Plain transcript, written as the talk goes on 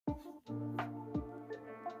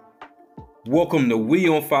Welcome to We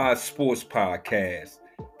on Fire Sports Podcast,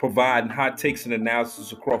 providing hot takes and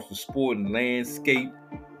analysis across the sport and landscape.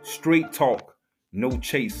 Straight talk, no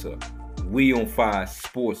chaser. We on Fire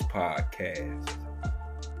Sports Podcast.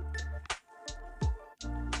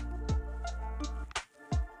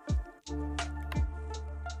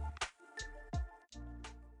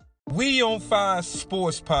 We on Fire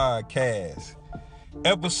Sports Podcast,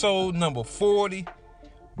 episode number 40.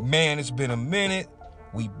 Man, it's been a minute.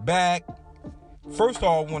 We back. First of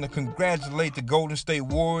all, I want to congratulate the Golden State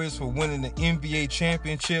Warriors for winning the NBA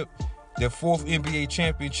championship, their fourth NBA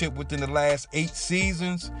championship within the last 8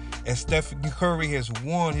 seasons, as Stephen Curry has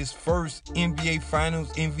won his first NBA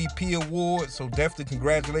Finals MVP award. So definitely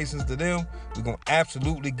congratulations to them. We're going to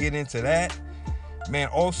absolutely get into that. Man,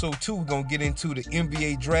 also, too, we're going to get into the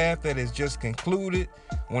NBA draft that has just concluded.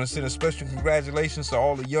 I want to send a special congratulations to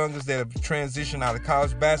all the youngers that have transitioned out of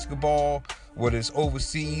college basketball, whether it's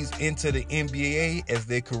overseas, into the NBA as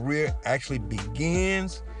their career actually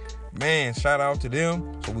begins. Man, shout out to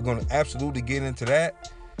them. So we're going to absolutely get into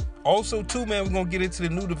that. Also, too, man, we're going to get into the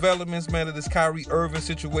new developments, man, of this Kyrie Irving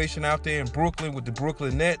situation out there in Brooklyn with the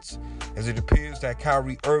Brooklyn Nets, as it appears that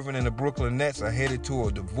Kyrie Irving and the Brooklyn Nets are headed to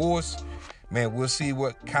a divorce. Man, we'll see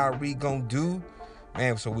what Kyrie gonna do.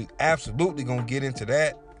 Man, so we absolutely gonna get into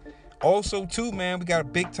that. Also, too, man, we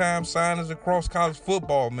got big time signings across college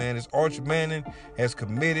football, man. As Arch Manning has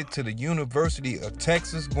committed to the University of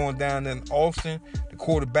Texas, going down in Austin, the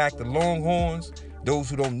quarterback, the Longhorns. Those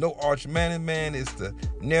who don't know Arch Manning, man, is the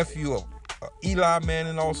nephew of Eli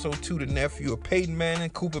Manning, also, too, the nephew of Peyton Manning,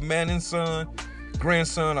 Cooper Manning's son,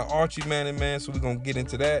 grandson of Archie Manning, man. So we're gonna get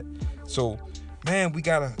into that. So, man, we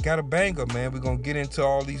got a banger, man. We're going to get into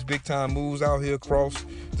all these big-time moves out here across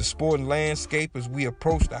the sporting landscape as we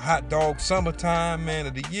approach the hot dog summertime, man,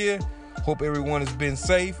 of the year. Hope everyone has been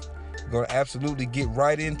safe. We're going to absolutely get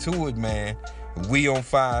right into it, man. We on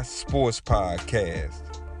Fire Sports Podcast.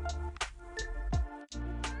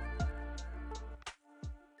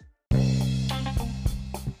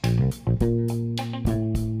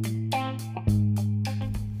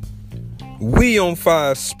 We on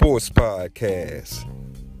Fire Sports Podcast.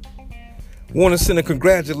 Want to send a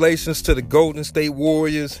congratulations to the Golden State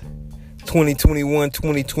Warriors,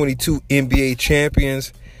 2021-2022 NBA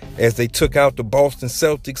champions, as they took out the Boston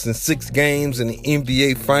Celtics in 6 games in the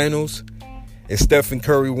NBA Finals. As Stephen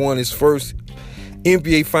Curry won his first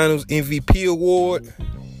NBA Finals MVP award.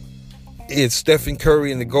 It's Stephen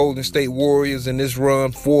Curry and the Golden State Warriors in this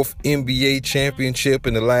run, 4th NBA championship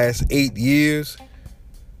in the last 8 years.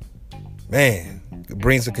 Man, it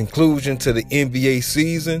brings a conclusion to the NBA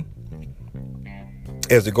season.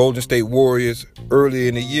 As the Golden State Warriors, earlier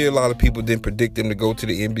in the year, a lot of people didn't predict them to go to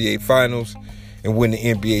the NBA Finals and win the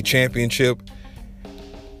NBA championship.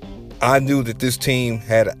 I knew that this team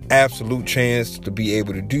had an absolute chance to be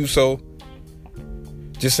able to do so,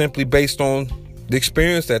 just simply based on the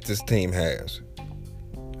experience that this team has.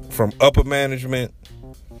 From upper management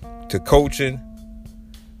to coaching,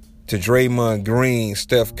 to Draymond Green,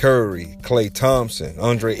 Steph Curry, Klay Thompson,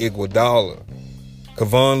 Andre Iguodala,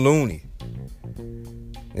 Kevon Looney.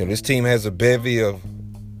 You know, this team has a bevy of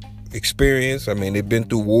experience. I mean, they've been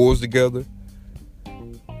through wars together.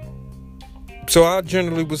 So I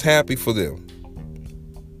generally was happy for them.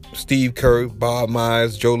 Steve Kerr, Bob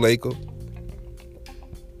Myers, Joe Lacob,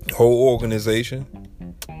 whole organization.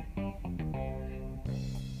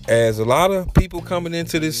 As a lot of people coming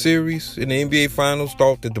into this series in the NBA Finals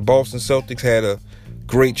thought that the Boston Celtics had a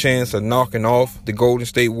great chance of knocking off the Golden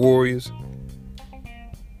State Warriors.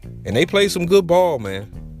 And they played some good ball,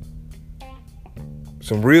 man.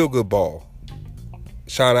 Some real good ball.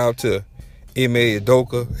 Shout out to Ime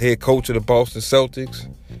Udoka, head coach of the Boston Celtics.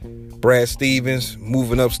 Brad Stevens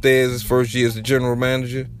moving upstairs his first year as the general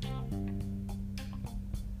manager.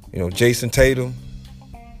 You know, Jason Tatum,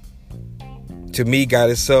 to me, got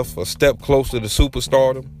himself a step closer to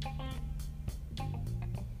superstardom.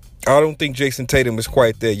 I don't think Jason Tatum is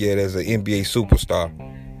quite there yet as an NBA superstar.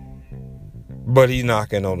 But he's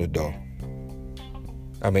knocking on the door.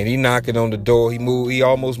 I mean, he knocking on the door. He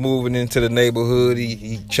almost moving into the neighborhood.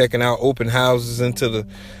 He checking out open houses into the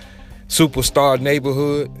superstar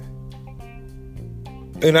neighborhood.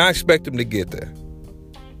 And I expect him to get there.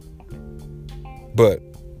 But,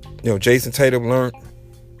 you know, Jason Tatum learned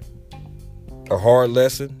a hard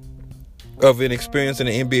lesson of inexperience in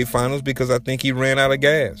the NBA Finals because I think he ran out of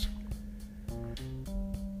gas.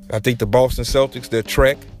 I think the Boston Celtics, their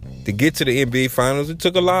trek to get to the NBA Finals, it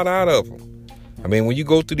took a lot out of them. I mean, when you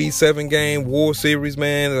go through these 7-game war series,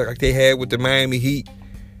 man, like they had with the Miami Heat,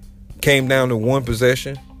 came down to one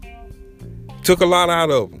possession. Took a lot out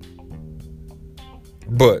of them.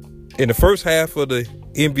 But in the first half of the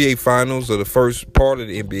NBA Finals, or the first part of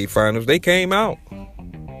the NBA Finals, they came out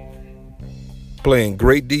playing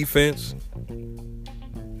great defense,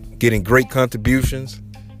 getting great contributions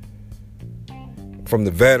from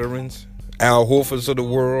the veterans, Al Horfords of the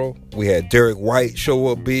world. We had Derek White show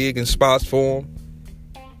up big in spots for him.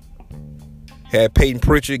 Had Peyton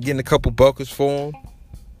Pritchard getting a couple buckets for him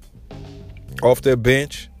off their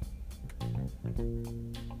bench.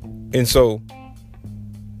 And so,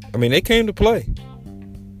 I mean, they came to play.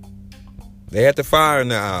 They had the fire in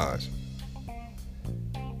their eyes.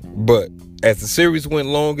 But as the series went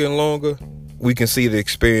longer and longer, we can see the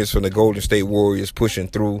experience from the Golden State Warriors pushing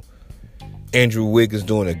through. Andrew Wiggins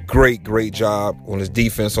doing a great job on his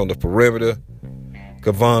defense on the perimeter.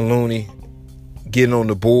 Kevon Looney getting on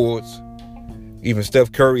the boards. Even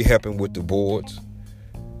Steph Curry helping with the boards.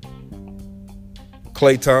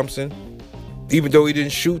 Klay Thompson, even though he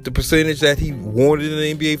didn't shoot the percentage that he wanted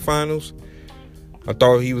in the NBA Finals, I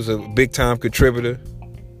thought he was a big-time contributor.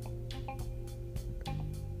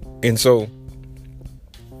 And so,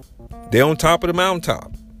 they're on top of the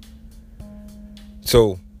mountaintop.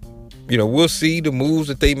 So, we'll see the moves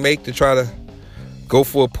that they make to try to go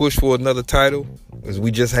for a push for another title. As we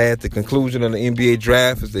just had the conclusion of the NBA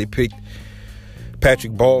draft as they picked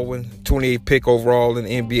Patrick Baldwin, 28th pick overall in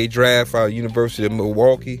the NBA draft out of University of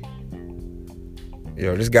Milwaukee.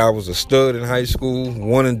 This guy was a stud in high school,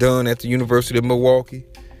 one and done at the University of Milwaukee.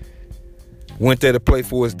 Went there to play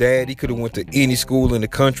for his dad. He could have went to any school in the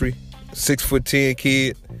country. 6'10"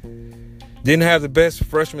 kid. Didn't have the best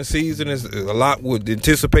freshman season as a lot would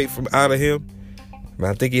anticipate from out of him.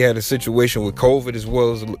 I think he had a situation with COVID as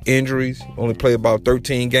well as injuries. Only played about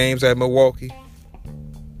 13 games at Milwaukee.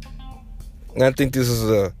 And I think this is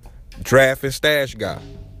a draft and stash guy.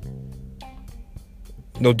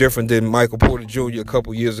 No different than Michael Porter Jr. a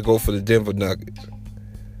couple years ago for the Denver Nuggets.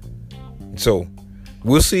 So,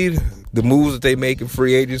 we'll see the moves that they make in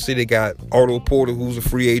free agency. They got Otto Porter, who's a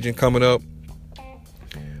free agent, coming up.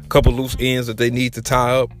 A couple loose ends that they need to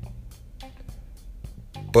tie up.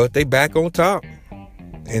 But they back on top.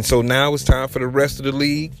 And so now it's time for the rest of the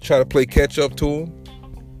league. Try to play catch up to them.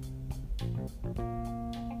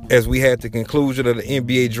 As we had the conclusion of the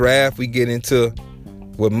NBA draft, we get into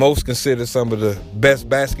what most consider some of the best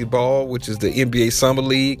basketball, which is the NBA Summer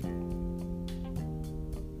League.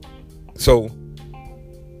 So,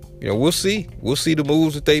 we'll see. We'll see the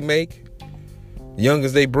moves that they make.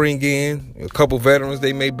 Youngers they bring in, a couple veterans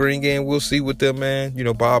they may bring in. We'll see with them, man.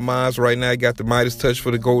 Bob Myers right now got the Midas touch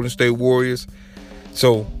for the Golden State Warriors.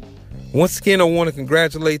 So, once again, I want to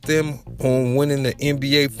congratulate them on winning the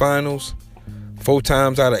NBA Finals 4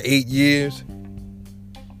 times out of 8 years.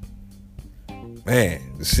 Man,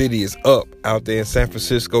 the city is up out there in San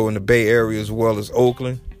Francisco and the Bay Area as well as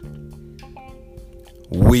Oakland.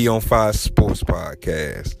 We on Fire Sports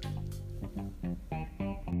Podcast.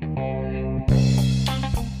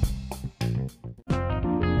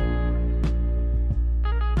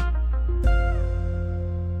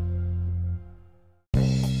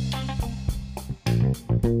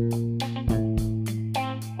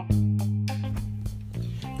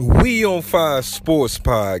 We on Fire Sports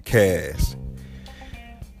Podcast.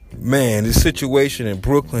 Man, this situation in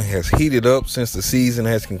Brooklyn has heated up since the season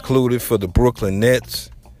has concluded for the Brooklyn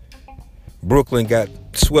Nets. Brooklyn got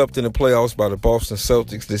swept in the playoffs by the Boston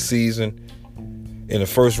Celtics this season in the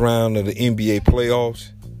first round of the NBA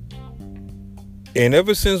playoffs. And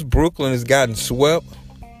ever since Brooklyn has gotten swept,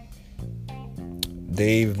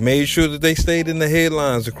 they've made sure that they stayed in the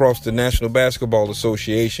headlines across the National Basketball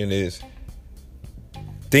Association.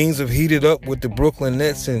 Things have heated up with the Brooklyn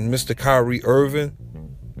Nets and Mr. Kyrie Irving,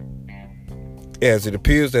 as it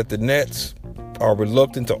appears that the Nets are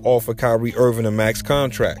reluctant to offer Kyrie Irving a max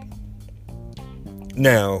contract.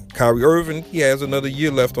 Now, Kyrie Irving, he has another year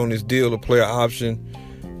left on his deal, a player option,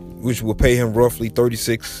 which will pay him roughly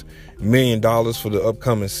 $36 million for the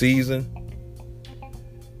upcoming season.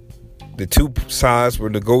 The two sides were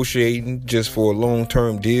negotiating just for a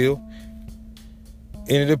long-term deal.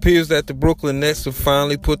 And it appears that the Brooklyn Nets have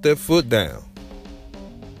finally put their foot down,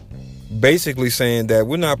 basically saying that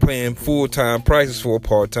we're not paying full-time prices for a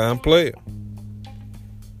part-time player.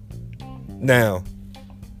 Now,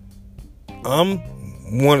 I'm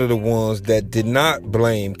one of the ones that did not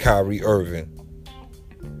blame Kyrie Irving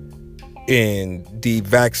in the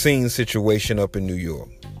vaccine situation up in New York.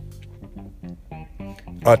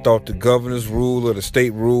 I thought the governor's rule or the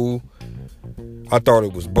state rule, I thought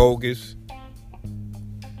it was bogus.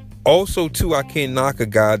 Also, too, I can't knock a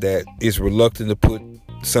guy that is reluctant to put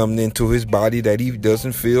something into his body that he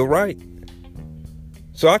doesn't feel right.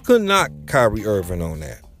 So I couldn't knock Kyrie Irving on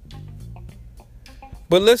that.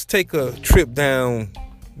 But let's take a trip down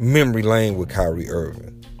memory lane with Kyrie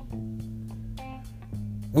Irving.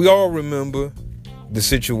 We all remember the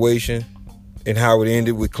situation and how it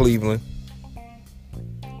ended with Cleveland.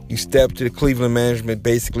 He stepped to the Cleveland management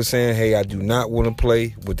basically saying, hey, I do not want to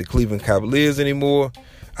play with the Cleveland Cavaliers anymore.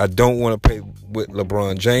 I don't want to play with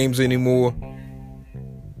LeBron James anymore.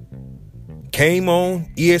 Came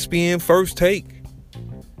on ESPN First Take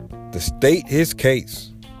to state his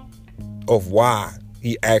case of why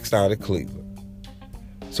he axed out of Cleveland.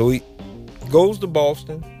 So he goes to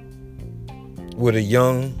Boston with a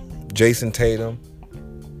young Jason Tatum,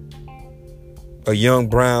 a young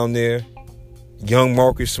Brown there, young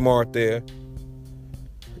Marcus Smart there.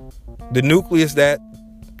 The nucleus that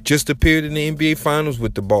just appeared in the NBA Finals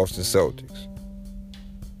with the Boston Celtics.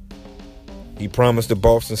 He promised the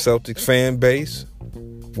Boston Celtics fan base,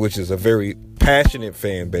 which is a very passionate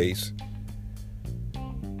fan base,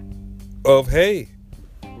 of, hey,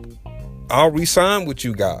 I'll re-sign with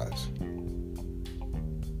you guys.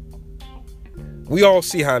 We all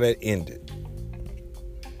see how that ended.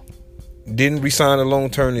 Didn't re-sign a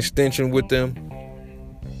long-term extension with them.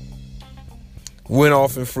 Went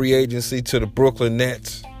off in free agency to the Brooklyn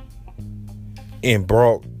Nets and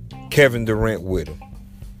brought Kevin Durant with him.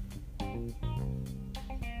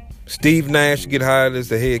 Steve Nash get hired as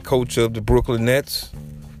the head coach of the Brooklyn Nets.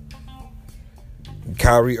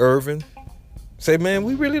 Kyrie Irving say, man,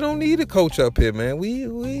 we really don't need a coach up here, man. We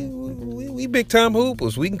big time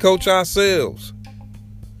hoopers. We can coach ourselves.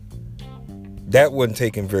 That wasn't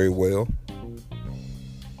taken very well.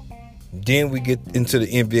 Then we get into the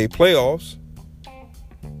NBA playoffs,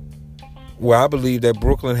 where I believe that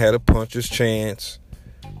Brooklyn had a puncher's chance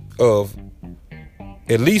of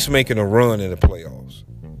at least making a run in the playoffs.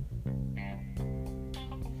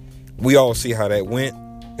 We all see how that went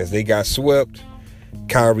as they got swept.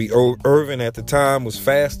 Kyrie Irving at the time was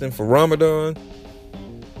fasting for Ramadan.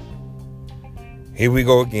 Here we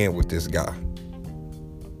go again with this guy.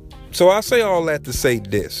 So I say all that to say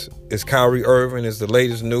this. Is Kyrie Irving is the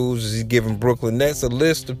latest news. Is he giving Brooklyn Nets a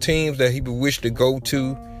list of teams that he would wish to go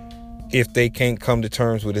to if they can't come to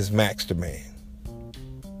terms with his max demand?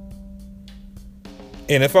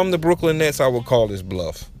 And if I'm the Brooklyn Nets, I would call this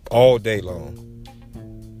bluff all day long.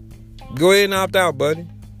 Go ahead and opt out, buddy.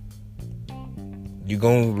 You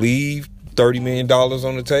gonna leave $30 million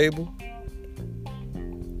on the table?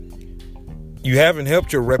 You haven't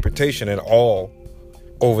helped your reputation at all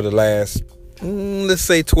over the last, let's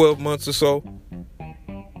say, 12 months or so.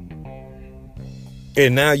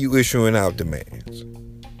 And now you issuing out demands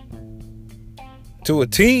to a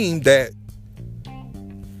team that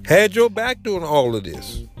had your back during all of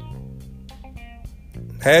this.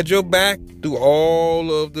 Had your back through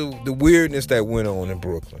all of the weirdness that went on in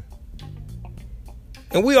Brooklyn.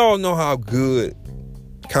 And we all know how good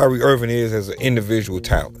Kyrie Irving is as an individual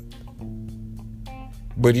talent.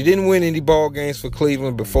 But he didn't win any ball games for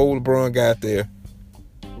Cleveland before LeBron got there.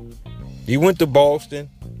 He went to Boston.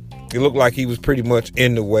 It looked like he was pretty much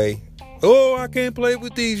in the way. Oh, I can't play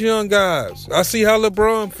with these young guys. I see how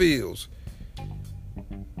LeBron feels. I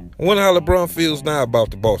wonder how LeBron feels now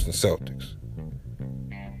about the Boston Celtics.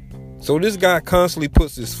 So this guy constantly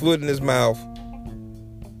puts his foot in his mouth.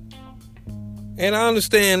 And I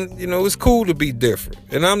understand, it's cool to be different.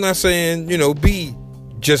 And I'm not saying, be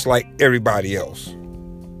just like everybody else.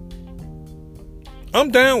 I'm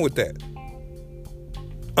down with that.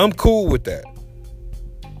 I'm cool with that.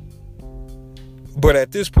 But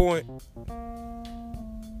at this point,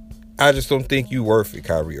 I just don't think you worth it,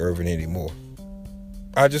 Kyrie Irving, anymore.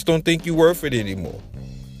 I just don't think you worth it anymore.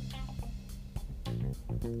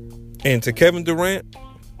 And to Kevin Durant,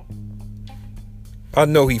 I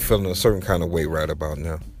know he's feeling a certain kind of way right about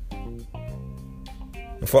now.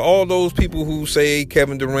 And for all those people who say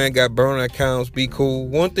Kevin Durant got burner accounts, be cool.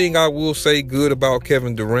 One thing I will say good about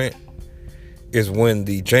Kevin Durant is when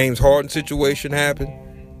the James Harden situation happened,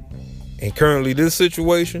 and currently this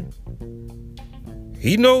situation,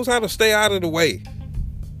 he knows how to stay out of the way.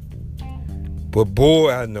 But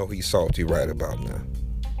boy, I know he's salty right about now.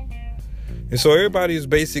 And so everybody is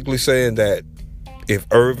basically saying that if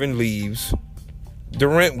Irving leaves,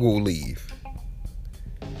 Durant will leave.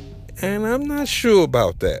 And I'm not sure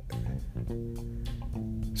about that.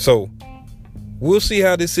 So we'll see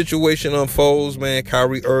how this situation unfolds, man.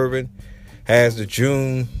 Kyrie Irving has the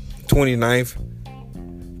June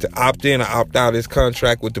 29th to opt in or opt out his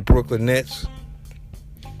contract with the Brooklyn Nets.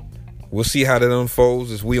 We'll see how that unfolds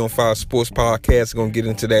as We on Fire Sports Podcast are going to get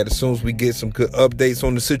into that as soon as we get some good updates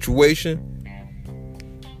on the situation.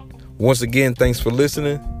 Once again, thanks for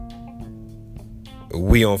listening.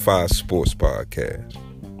 We on Fire Sports Podcast.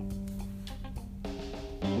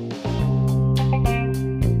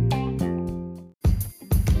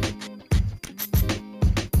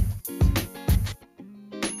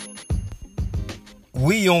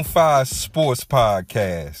 We on Fire Sports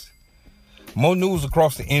Podcast. More news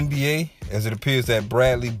across the NBA as it appears that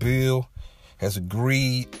Bradley Beal has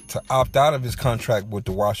agreed to opt out of his contract with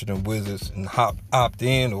the Washington Wizards and opt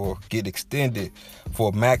in or get extended for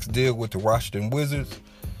a max deal with the Washington Wizards.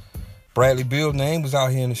 Bradley Beal's name was out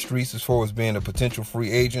here in the streets as far as being a potential free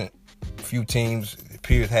agent. A few teams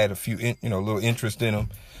appeared had a few, little interest in him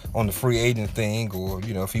on the free agent thing, or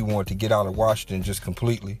if he wanted to get out of Washington just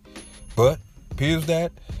completely. But appears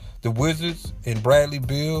that the Wizards and Bradley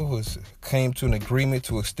Beal came to an agreement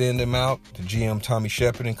to extend him out. The GM Tommy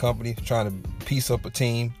Shepard and company trying to piece up a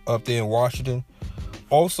team up there in Washington.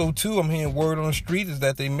 Also, too, I'm hearing word on the street is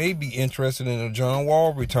that they may be interested in a John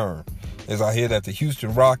Wall return. As I hear that the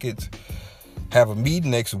Houston Rockets have a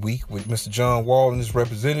meeting next week with Mr. John Wall and his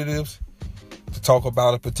representatives to talk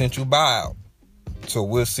about a potential buyout. So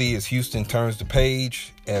we'll see as Houston turns the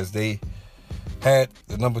page, as they had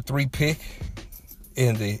the number 3 pick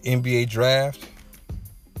in the NBA draft,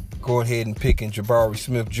 go ahead and picking Jabari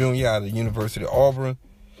Smith Jr. out of the University of Auburn,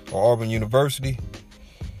 or Auburn University.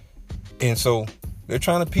 And so they're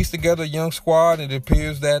trying to piece together a young squad, and it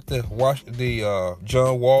appears that the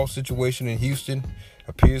John Wall situation in Houston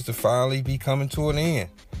appears to finally be coming to an end.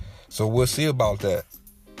 So we'll see about that.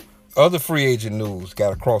 Other free agent news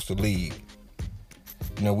got across the league.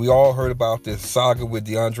 We all heard about this saga with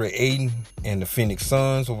DeAndre Ayton and the Phoenix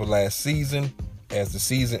Suns over last season, as the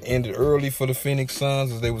season ended early for the Phoenix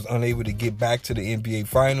Suns as they was unable to get back to the NBA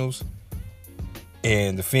Finals.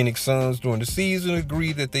 And the Phoenix Suns during the season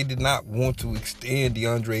agreed that they did not want to extend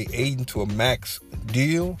DeAndre Ayton to a max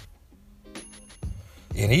deal.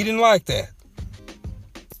 And he didn't like that.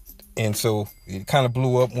 And so it kind of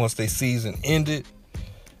blew up once their season ended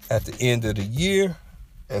at the end of the year,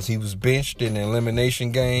 as he was benched in the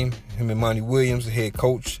elimination game. Him and Monty Williams, the head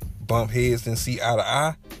coach, bumped heads and see eye to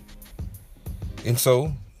eye. And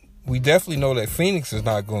so we definitely know that Phoenix is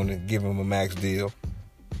not going to give him a max deal.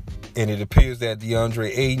 And it appears that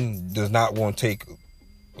DeAndre Ayton does not want to take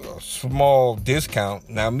a small discount.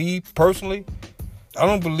 Now, me personally, I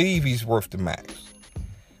don't believe he's worth the max.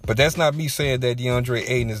 But that's not me saying that DeAndre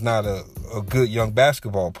Ayton is not a good young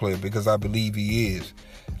basketball player, because I believe he is.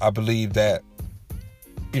 I believe that,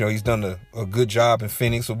 he's done a good job in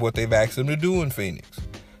Phoenix of what they've asked him to do in Phoenix.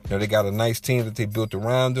 They got a nice team that they built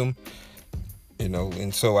around him.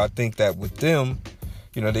 And so I think that with them,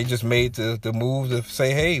 they just made the move to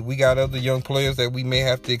say, hey, we got other young players that we may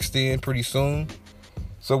have to extend pretty soon.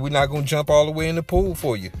 So we're not going to jump all the way in the pool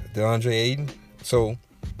for you, DeAndre Ayton. So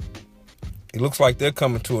it looks like they're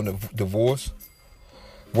coming to a divorce.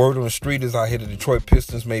 Word on the street is I hear the Detroit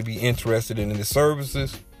Pistons may be interested in his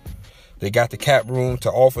services. They got the cap room to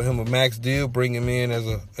offer him a max deal, bring him in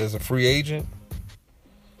as a free agent.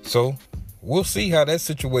 So we'll see how that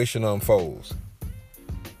situation unfolds.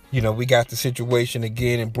 We got the situation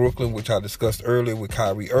again in Brooklyn, which I discussed earlier with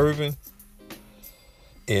Kyrie Irving.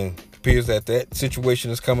 And it appears that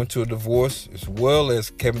situation is coming to a divorce, as well as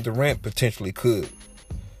Kevin Durant potentially could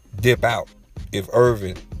dip out if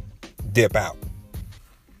Irving dip out.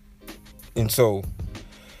 And so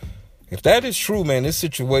if that is true, man, this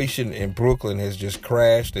situation in Brooklyn has just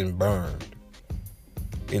crashed and burned.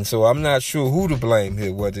 And so I'm not sure who to blame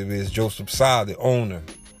here, whether it is Joseph Tsai, the owner,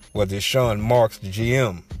 whether it's Sean Marks, the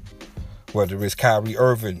GM, whether it's Kyrie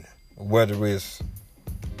Irving, whether it's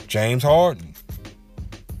James Harden,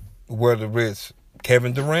 whether it's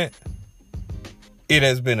Kevin Durant. It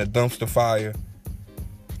has been a dumpster fire.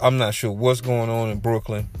 I'm not sure what's going on in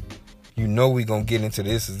Brooklyn. We're going to get into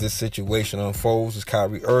this as this situation unfolds, as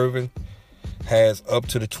Kyrie Irving has up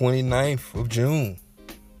to the 29th of June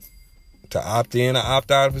to opt in or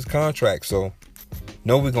opt out of his contract. So,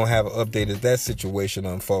 we're going to have an update as that situation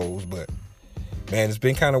unfolds. But, man, it's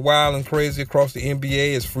been kind of wild and crazy across the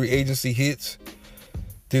NBA as free agency hits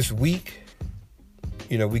this week.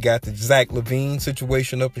 We got the Zach LaVine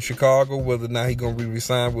situation up in Chicago, whether or not he's going to be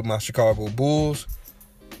re-signed with my Chicago Bulls.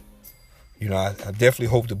 I definitely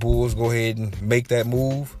hope the Bulls go ahead and make that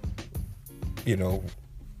move.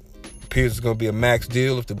 Appears it's going to be a max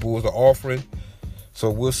deal if the Bulls are offering. So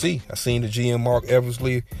we'll see. I seen the GM Mark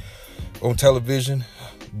Eversley on television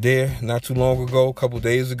there not too long ago, a couple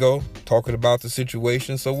days ago, talking about the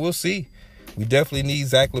situation. So we'll see. We definitely need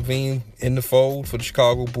Zach LaVine in the fold for the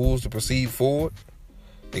Chicago Bulls to proceed forward.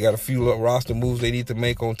 They got a few roster moves they need to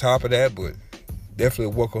make on top of that, but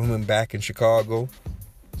definitely welcome him back in Chicago.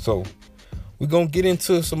 So we're going to get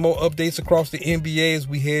into some more updates across the NBA as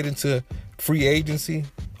we head into free agency.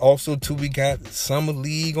 Also, too, we got Summer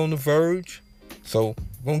League on the verge. So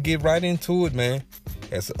we're going to get right into it, man,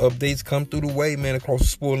 as the updates come through the way, man, across the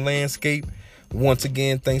sport landscape. Once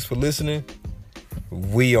again, thanks for listening.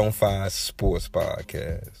 We on Fire Sports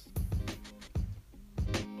Podcast.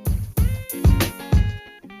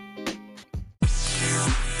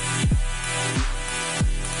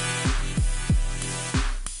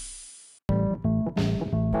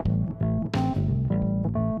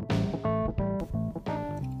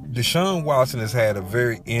 Deshaun Watson has had a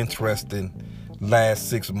very interesting last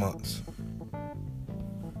 6 months.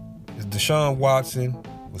 Deshaun Watson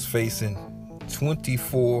was facing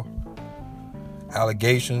 24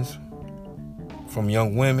 allegations from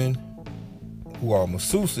young women who are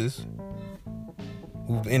masseuses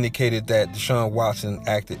who've indicated that Deshaun Watson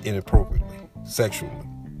acted inappropriately, sexually.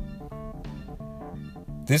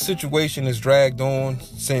 This situation has dragged on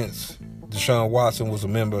since Deshaun Watson was a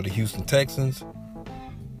member of the Houston Texans,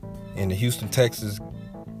 and the Houston Texans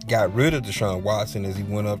got rid of Deshaun Watson as he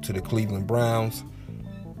went up to the Cleveland Browns,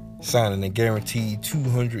 signing a guaranteed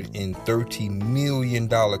 $230 million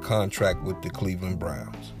contract with the Cleveland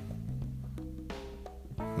Browns.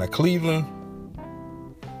 Now, Cleveland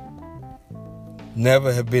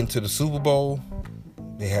never have been to the Super Bowl.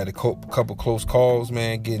 They had a couple close calls,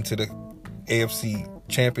 man, getting to the AFC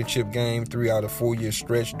Championship game 3 out of 4 year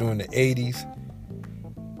stretch during the 80s.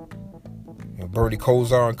 Bertie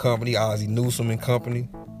Kosar and company, Ozzie Newsome and company,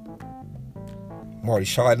 Marty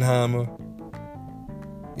Schottenheimer.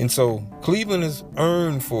 And so Cleveland has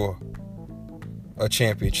earned for a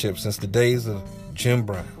championship since the days of Jim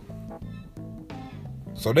Brown.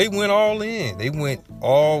 So they went all in. They went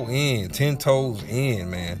all in, 10 toes in,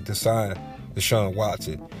 man, to sign Deshaun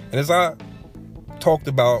Watson. And as I talked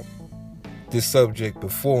about this subject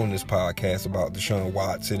before on this podcast about Deshaun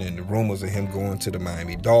Watson and the rumors of him going to the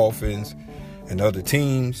Miami Dolphins and other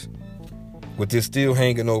teams, with this still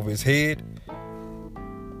hanging over his head,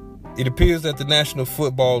 it appears that the National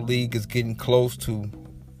Football League is getting close to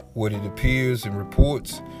what it appears in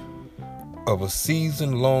reports of a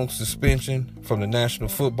season-long suspension from the National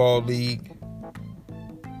Football League.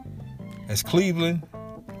 As Cleveland,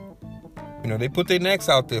 they put their necks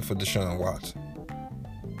out there for Deshaun Watson.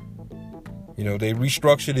 They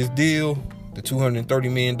restructured his deal, the $230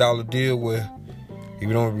 million deal, where he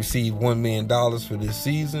would only receive $1 million for this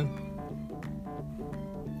season.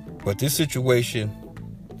 But this situation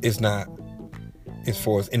is not, as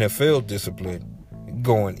far as NFL discipline,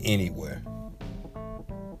 going anywhere.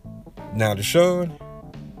 Now, Deshaun,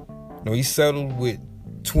 he settled with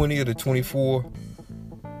 20 of the 24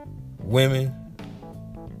 women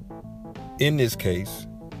in this case,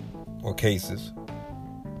 or cases.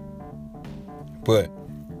 But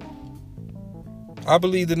I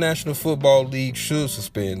believe the National Football League should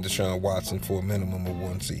suspend Deshaun Watson for a minimum of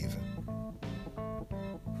 1 season.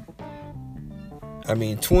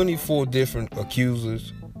 24 different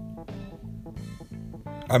accusers.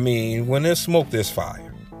 When there's smoke, there's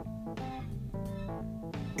fire.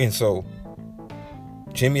 And so,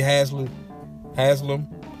 Jimmy Haslam,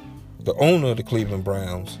 the owner of the Cleveland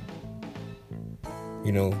Browns,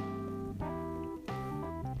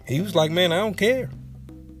 he was like, man, I don't care.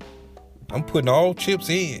 I'm putting all chips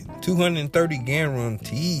in. 230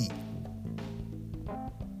 guaranteed.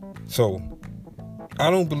 So, I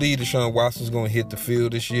don't believe Deshaun Watson's going to hit the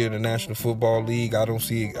field this year in the National Football League. I don't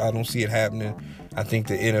see it happening. I think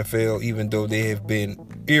the NFL, even though they have been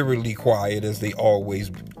eerily quiet as they always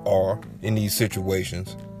are in these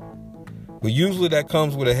situations, but usually that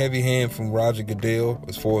comes with a heavy hand from Roger Goodell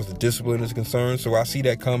as far as the discipline is concerned. So I see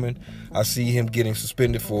that coming. I see him getting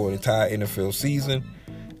suspended for an entire NFL season.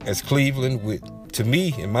 As Cleveland, with, to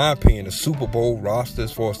me, in my opinion, a Super Bowl roster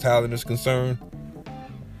as far as talent is concerned,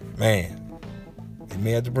 man, they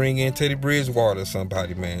may have to bring in Teddy Bridgewater or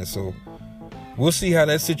somebody, man. So we'll see how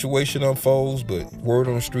that situation unfolds, but word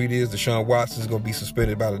on the street is Deshaun Watson is going to be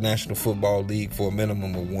suspended by the National Football League for a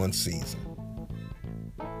minimum of 1 season.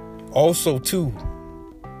 Also, too,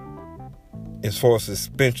 as far as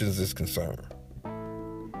suspensions is concerned,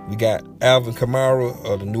 we got Alvin Kamara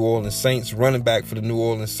of the New Orleans Saints, running back for the New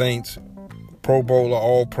Orleans Saints, Pro Bowler,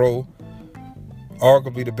 All-Pro,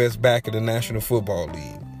 arguably the best back in the National Football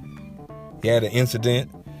League. He had an incident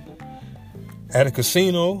at a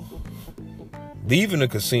casino, leaving the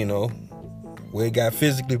casino, where he got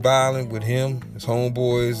physically violent with him, his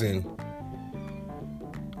homeboys, and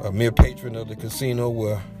a mere patron of the casino,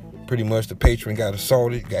 where pretty much the patron got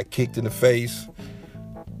assaulted, got kicked in the face,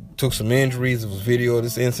 took some injuries. There was video of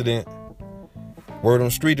this incident. Word on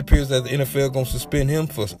the street appears that the NFL going to suspend him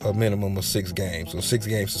for a minimum of 6 games, so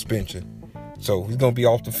 6-game suspension. So he's going to be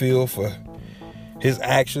off the field for his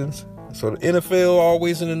actions. So the NFL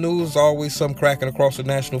always in the news, always something cracking across the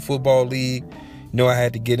National Football League. I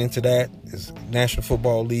had to get into that. It's National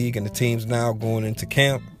Football League and the teams now going into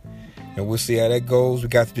camp. and we'll see how that goes. We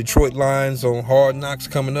got the Detroit Lions on Hard Knocks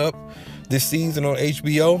coming up this season on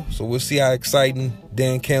HBO, so we'll see how exciting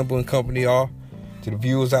Dan Campbell and company are to the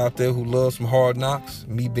viewers out there who love some Hard Knocks,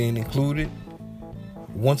 me being included.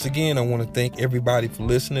 Once again, I want to thank everybody for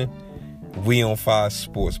listening. We on Fire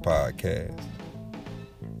Sports Podcast.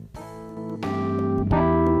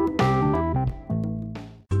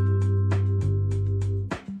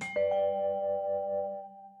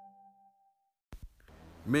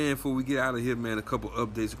 Man, before we get out of here, man, a couple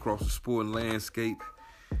updates across the sporting landscape.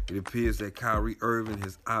 It appears that Kyrie Irving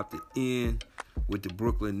has opted in with the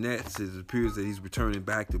Brooklyn Nets. It appears that he's returning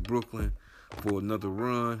back to Brooklyn for another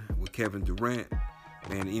run with Kevin Durant.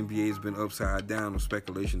 Man, the NBA has been upside down with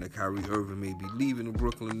speculation that Kyrie Irving may be leaving the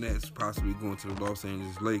Brooklyn Nets, possibly going to the Los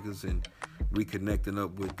Angeles Lakers and reconnecting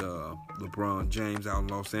up with LeBron James out in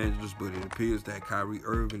Los Angeles. But it appears that Kyrie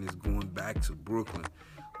Irving is going back to Brooklyn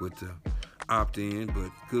with the opt-in, but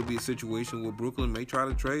could be a situation where Brooklyn may try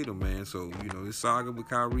to trade him, man. So, this saga with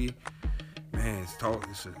Kyrie, man,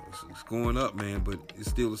 it's going up, man, but it's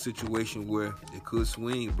still a situation where it could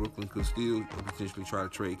swing. Brooklyn could still potentially try to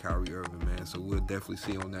trade Kyrie Irving, man. So we'll definitely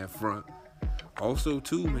see on that front. Also,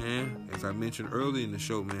 too, man, as I mentioned earlier in the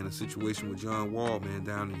show, man, a situation with John Wall, man,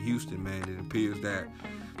 down in Houston, man. It appears that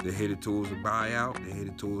they're headed towards a buyout. They're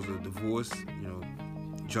headed towards a divorce.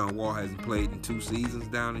 John Wall hasn't played in 2 seasons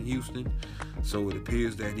down in Houston, so it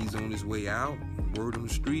appears that he's on his way out. Word on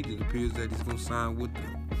the street, it appears that he's going to sign with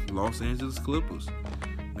the Los Angeles Clippers.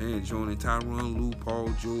 Man, joining Tyronn Lue,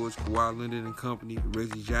 Paul George, Kawhi Leonard and company,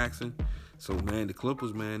 Reggie Jackson. So, man, the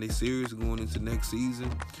Clippers, man, they serious going into next season,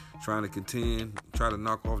 trying to contend, try to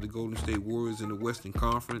knock off the Golden State Warriors in the Western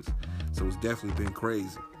Conference. So it's definitely been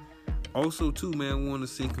crazy. Also, too, man, I want to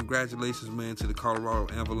send congratulations, man, to the Colorado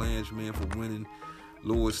Avalanche, man, for winning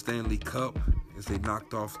Lord Stanley Cup as they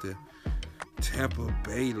knocked off the Tampa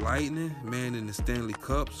Bay Lightning, man, in the Stanley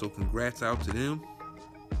Cup. So congrats out to them.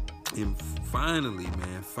 And finally,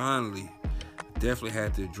 definitely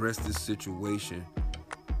had to address this situation,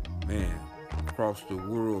 man, across the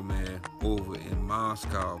world, man, over in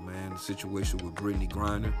Moscow, man, the situation with Brittany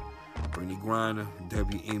Griner. Brittany Griner,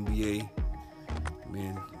 WNBA,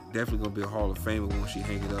 man, definitely going to be a Hall of Famer once she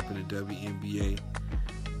hang it up in the WNBA.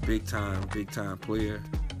 Big time player.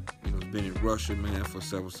 Been in Russia, man, for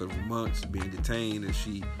several months, being detained as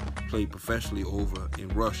she played professionally over in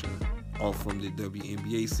Russia, off from the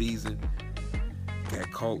WNBA season.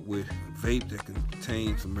 Got caught with a vape that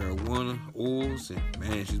contained some marijuana oils, and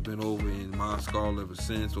man, she's been over in Moscow ever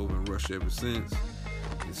since, over in Russia ever since.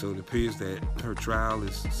 And so it appears that her trial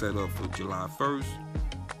is set up for July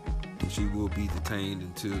 1st, and she will be detained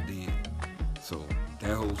until then. So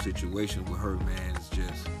that whole situation with her, man, is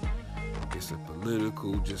just, it's a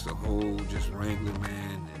political, just a whole, just wrangling,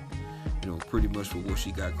 man. And, pretty much for what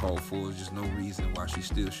she got called for, is just no reason why she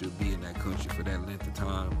still should be in that country for that length of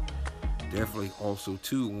time. Definitely also,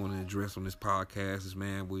 too, want to address on this podcast is,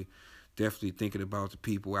 man, we're definitely thinking about the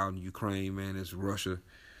people out in Ukraine, man, as Russia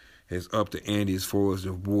has upped the ante as far as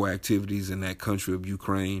the war activities in that country of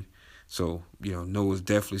Ukraine. So, know it's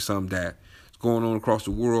definitely something that going on across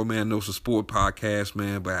the world, man. I know it's a sport podcast,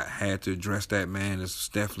 man, but I had to address that, man. It's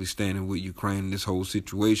definitely standing with Ukraine in this whole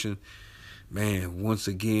situation. Man, once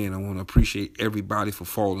again, I want to appreciate everybody for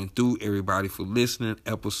following through, everybody for listening.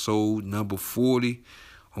 Episode number 40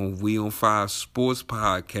 on We on Fire Sports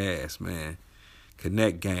Podcast, man.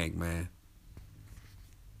 Connect gang, man.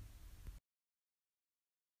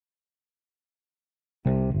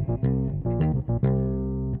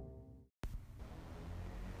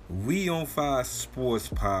 We on Fire Sports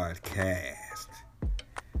Podcast.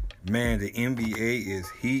 Man, the NBA is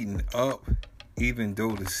heating up, even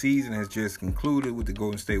though the season has just concluded with the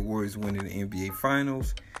Golden State Warriors winning the NBA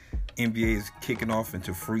Finals. NBA is kicking off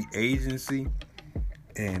into free agency.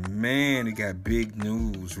 And man, it got big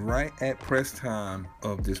news right at press time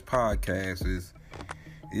of this podcast.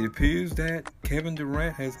 It appears that Kevin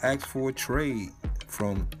Durant has asked for a trade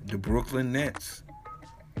from the Brooklyn Nets.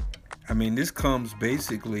 I mean, this comes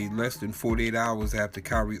basically less than 48 hours after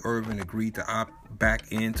Kyrie Irving agreed to opt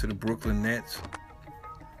back into the Brooklyn Nets.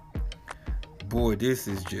 Boy, this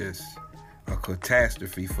is just a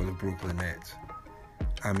catastrophe for the Brooklyn Nets.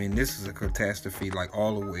 I mean, this is a catastrophe like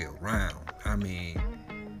all the way around. I mean,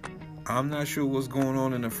 I'm not sure what's going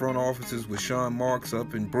on in the front offices with Sean Marks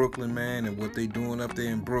up in Brooklyn, man, and what they doing up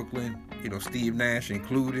there in Brooklyn, Steve Nash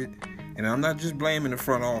included. And I'm not just blaming the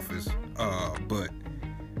front office, but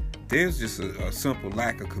there's just a simple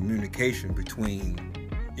lack of communication between,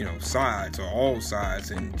 sides or all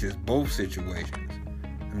sides in just both situations.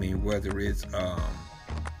 I mean, whether it's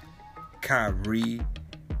Kyrie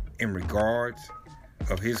in regards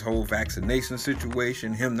of his whole vaccination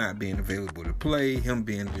situation, him not being available to play, him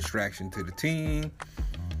being a distraction to the team.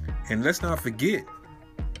 And let's not forget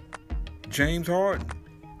James Harden.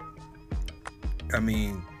 I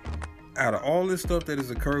mean, out of all this stuff that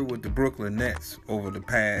has occurred with the Brooklyn Nets over the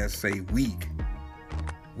past, say, week,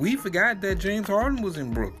 we forgot that James Harden was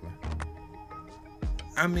in Brooklyn.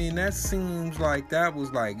 I mean, that seems like that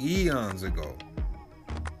was like eons ago.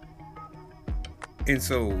 And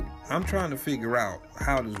so I'm trying to figure out,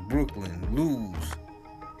 how does Brooklyn lose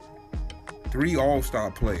 3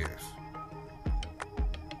 all-star players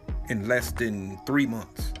in less than 3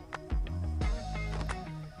 months?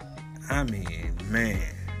 I mean,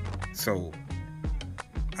 man. So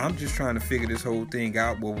I'm just trying to figure this whole thing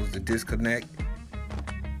out. What was the disconnect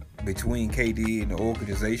between KD and the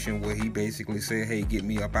organization, where he basically said, hey, get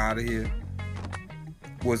me up out of here?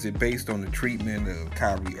 Was it based on the treatment of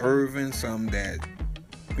Kyrie Irving? Something that,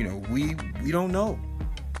 we don't know.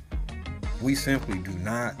 We simply do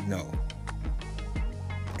not know.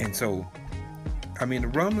 And so, I mean, the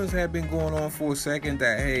rumblings have been going on for a second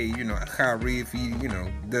that, hey, Kyrie, if he,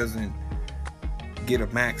 doesn't get a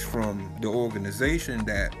max from the organization,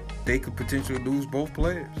 that they could potentially lose both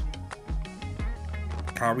players.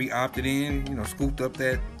 Kyrie opted in, scooped up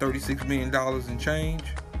that $36 million in change.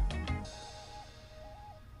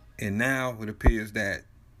 And now it appears that,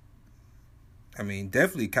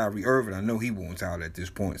 definitely Kyrie Irving, I know he wants out at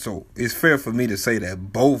this point. So it's fair for me to say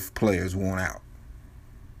that both players want out.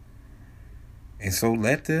 And so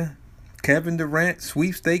let the Kevin Durant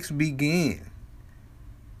sweepstakes begin.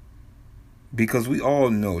 Because we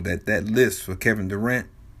all know that list for Kevin Durant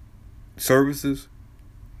services,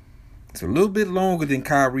 it's a little bit longer than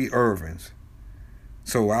Kyrie Irving's.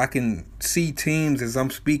 So I can see teams, as I'm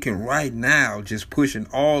speaking right now, just pushing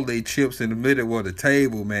all their chips in the middle of the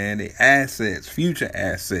table, man. Their assets, future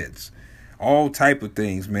assets, all type of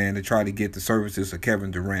things, man, to try to get the services of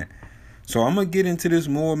Kevin Durant. So I'm going to get into this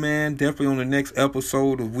more, man, definitely on the next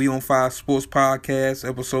episode of We on 5 Sports Podcast,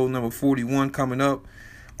 episode number 41 coming up.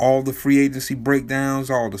 All the free agency breakdowns,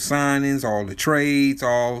 all the signings, all the trades,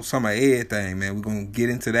 some of everything, man. We're going to get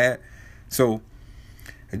into that. So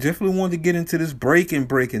I definitely wanted to get into this breaking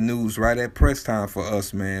news right at press time for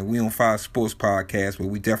us, man. We on 5 Sports Podcast, but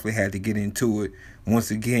we definitely had to get into it. Once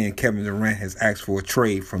again, Kevin Durant has asked for a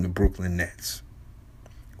trade from the Brooklyn Nets.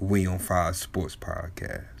 We on 5 Sports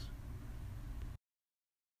Podcast.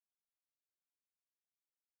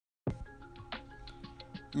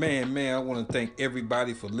 Man, I want to thank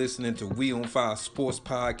everybody for listening to We on 5 Sports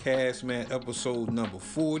Podcast, man, episode number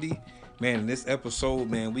 40. Man, in this episode,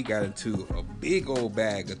 man, we got into a big old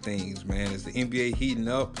bag of things, man. As the NBA heating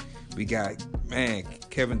up, we got,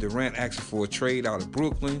 Kevin Durant asking for a trade out of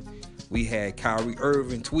Brooklyn. We had Kyrie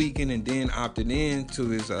Irving tweaking and then opting in to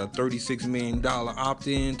his $36 million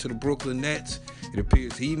opt-in to the Brooklyn Nets. It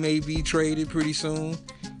appears he may be traded pretty soon.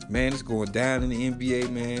 Man, it's going down in the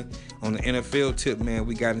NBA, man. On the NFL tip, man,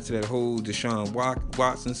 we got into that whole Deshaun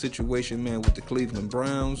Watson situation, man, with the Cleveland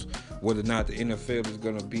Browns. Whether or not the NFL is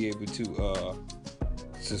going to be able to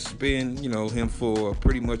suspend, him for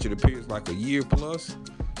pretty much, it appears like a year plus.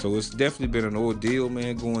 So it's definitely been an ordeal,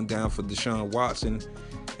 man, going down for Deshaun Watson,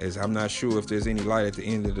 as I'm not sure if there's any light at the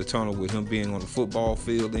end of the tunnel with him being on the football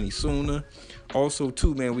field any sooner. Also,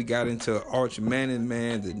 too, man, we got into Arch Manning,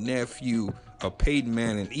 man, the nephew of Peyton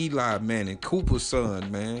Manning, Eli Manning, Cooper's son,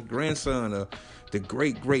 man, grandson of the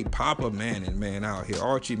great Papa Manning, man, out here.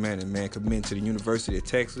 Archie Manning, man, committed to the University of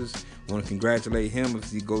Texas. Want to congratulate him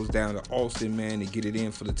if he goes down to Austin, man, to get it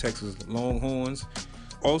in for the Texas Longhorns.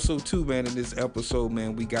 Also, too, man, in this episode,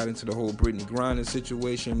 man, we got into the whole Brittany Griner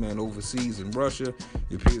situation, man, overseas in Russia.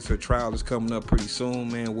 It appears her trial is coming up pretty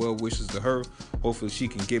soon, man. Well wishes to her. Hopefully she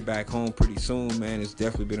can get back home pretty soon, man. It's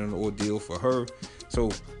definitely been an ordeal for her.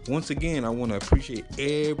 So, once again, I want to appreciate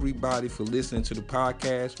everybody for listening to the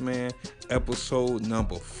podcast, man. Episode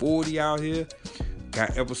number 40 out here.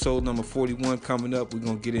 Got episode number 41 coming up. We're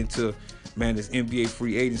going to get into, man, this NBA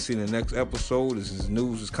free agency in the next episode. This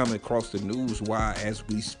news is coming across the news wire as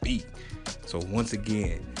we speak. So, once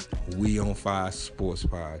again, We on 5 Sports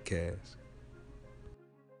Podcast.